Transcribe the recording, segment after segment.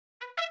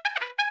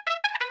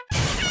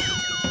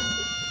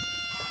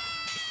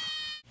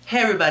Hey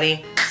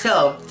everybody,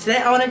 so today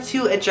I wanted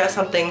to address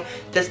something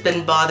that's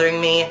been bothering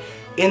me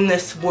in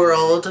this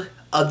world,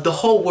 of the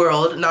whole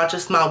world, not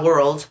just my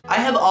world. I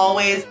have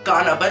always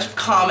gotten a bunch of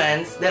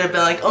comments that have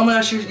been like, oh my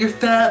gosh, you're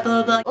fat,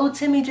 blah, blah, blah. Oh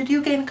Timmy, did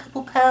you gain a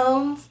couple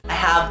pounds? I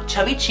have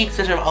chubby cheeks,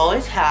 which I've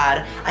always had.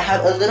 I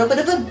have a little bit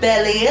of a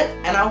belly,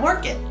 and I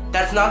work it.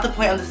 That's not the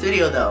point of this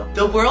video though.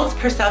 The world's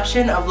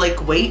perception of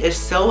like weight is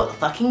so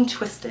fucking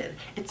twisted.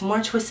 It's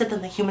more twisted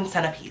than the human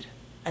centipede.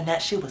 And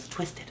that shit was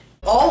twisted.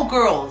 All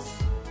girls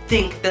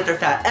think that they're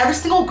fat. Every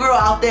single girl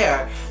out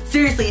there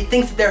seriously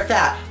thinks that they're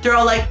fat. They're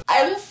all like,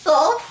 I'm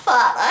so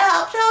fat, I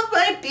have to have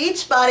my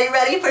beach body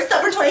ready for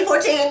summer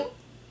 2014.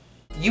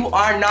 You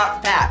are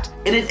not fat.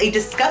 It is a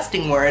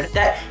disgusting word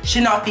that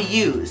should not be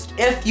used.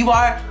 If you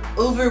are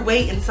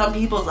overweight in some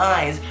people's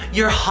eyes,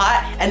 you're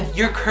hot and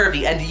you're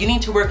curvy and you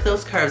need to work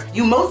those curves.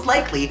 You most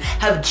likely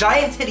have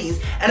giant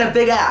titties and a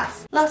big ass.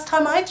 Last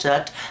time I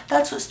checked,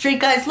 that's what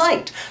straight guys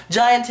liked.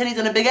 Giant titties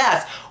and a big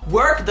ass.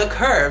 Work the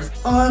curves.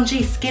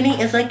 OMG, skinny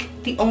is like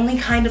the only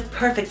kind of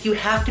perfect. You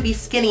have to be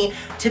skinny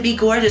to be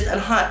gorgeous and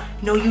hot.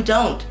 No, you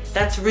don't.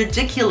 That's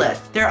ridiculous.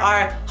 There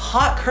are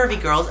hot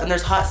curvy girls and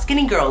there's hot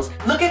skinny girls.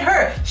 Look at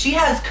her. She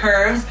has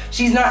curves.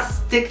 She's not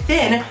stick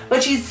thin,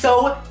 but she's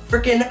so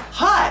freaking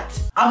hot.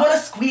 I want to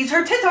squeeze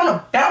her tits. I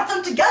want to bounce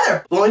them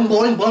together. Boing,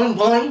 boing, boing,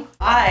 boing.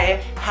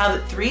 I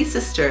have 3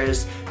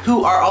 sisters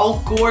who are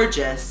all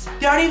gorgeous.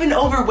 They aren't even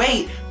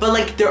overweight, but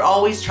like they're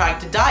always trying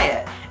to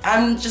diet.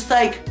 I'm just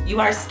like, you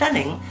are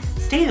stunning.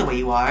 Stay the way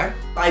you are.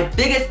 My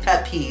biggest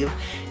pet peeve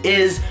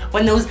is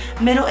when those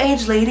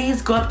middle-aged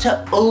ladies go up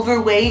to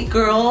overweight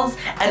girls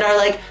and are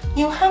like,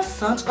 you have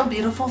such a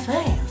beautiful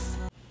face.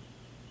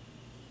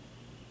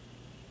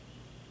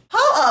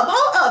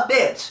 Hold up,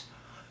 bitch.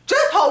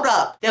 Just hold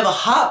up. They have a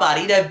hot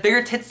body, they have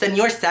bigger tits than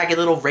your saggy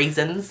little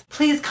raisins.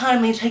 Please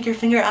kindly take your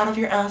finger out of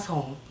your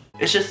asshole.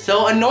 It's just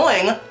so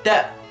annoying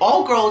that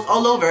all girls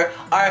all over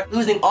are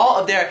losing all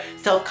of their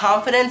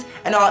self-confidence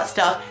and all that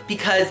stuff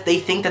because they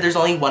think that there's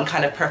only one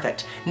kind of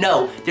perfect.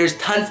 No, there's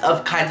tons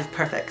of kinds of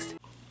perfects.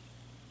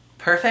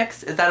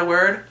 Perfects? Is that a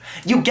word?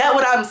 You get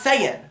what I'm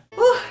saying.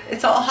 Whew,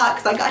 it's all hot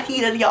because I got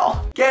heated,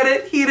 y'all. Get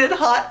it? Heated,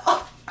 hot.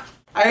 Oh,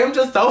 I am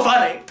just so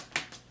funny.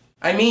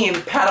 I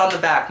mean, pat on the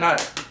back,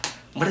 not...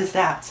 What is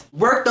that?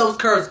 Work those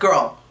curves,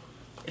 girl.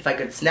 If I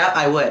could snap,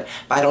 I would,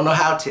 but I don't know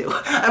how to.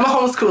 I'm a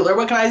homeschooler,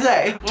 what can I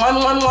say?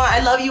 Mwah, mwah, mwah,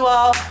 I love you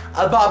all.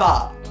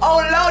 Bye-bye.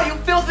 Oh no,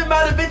 you filthy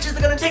mother bitches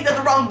are gonna take that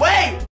the wrong way!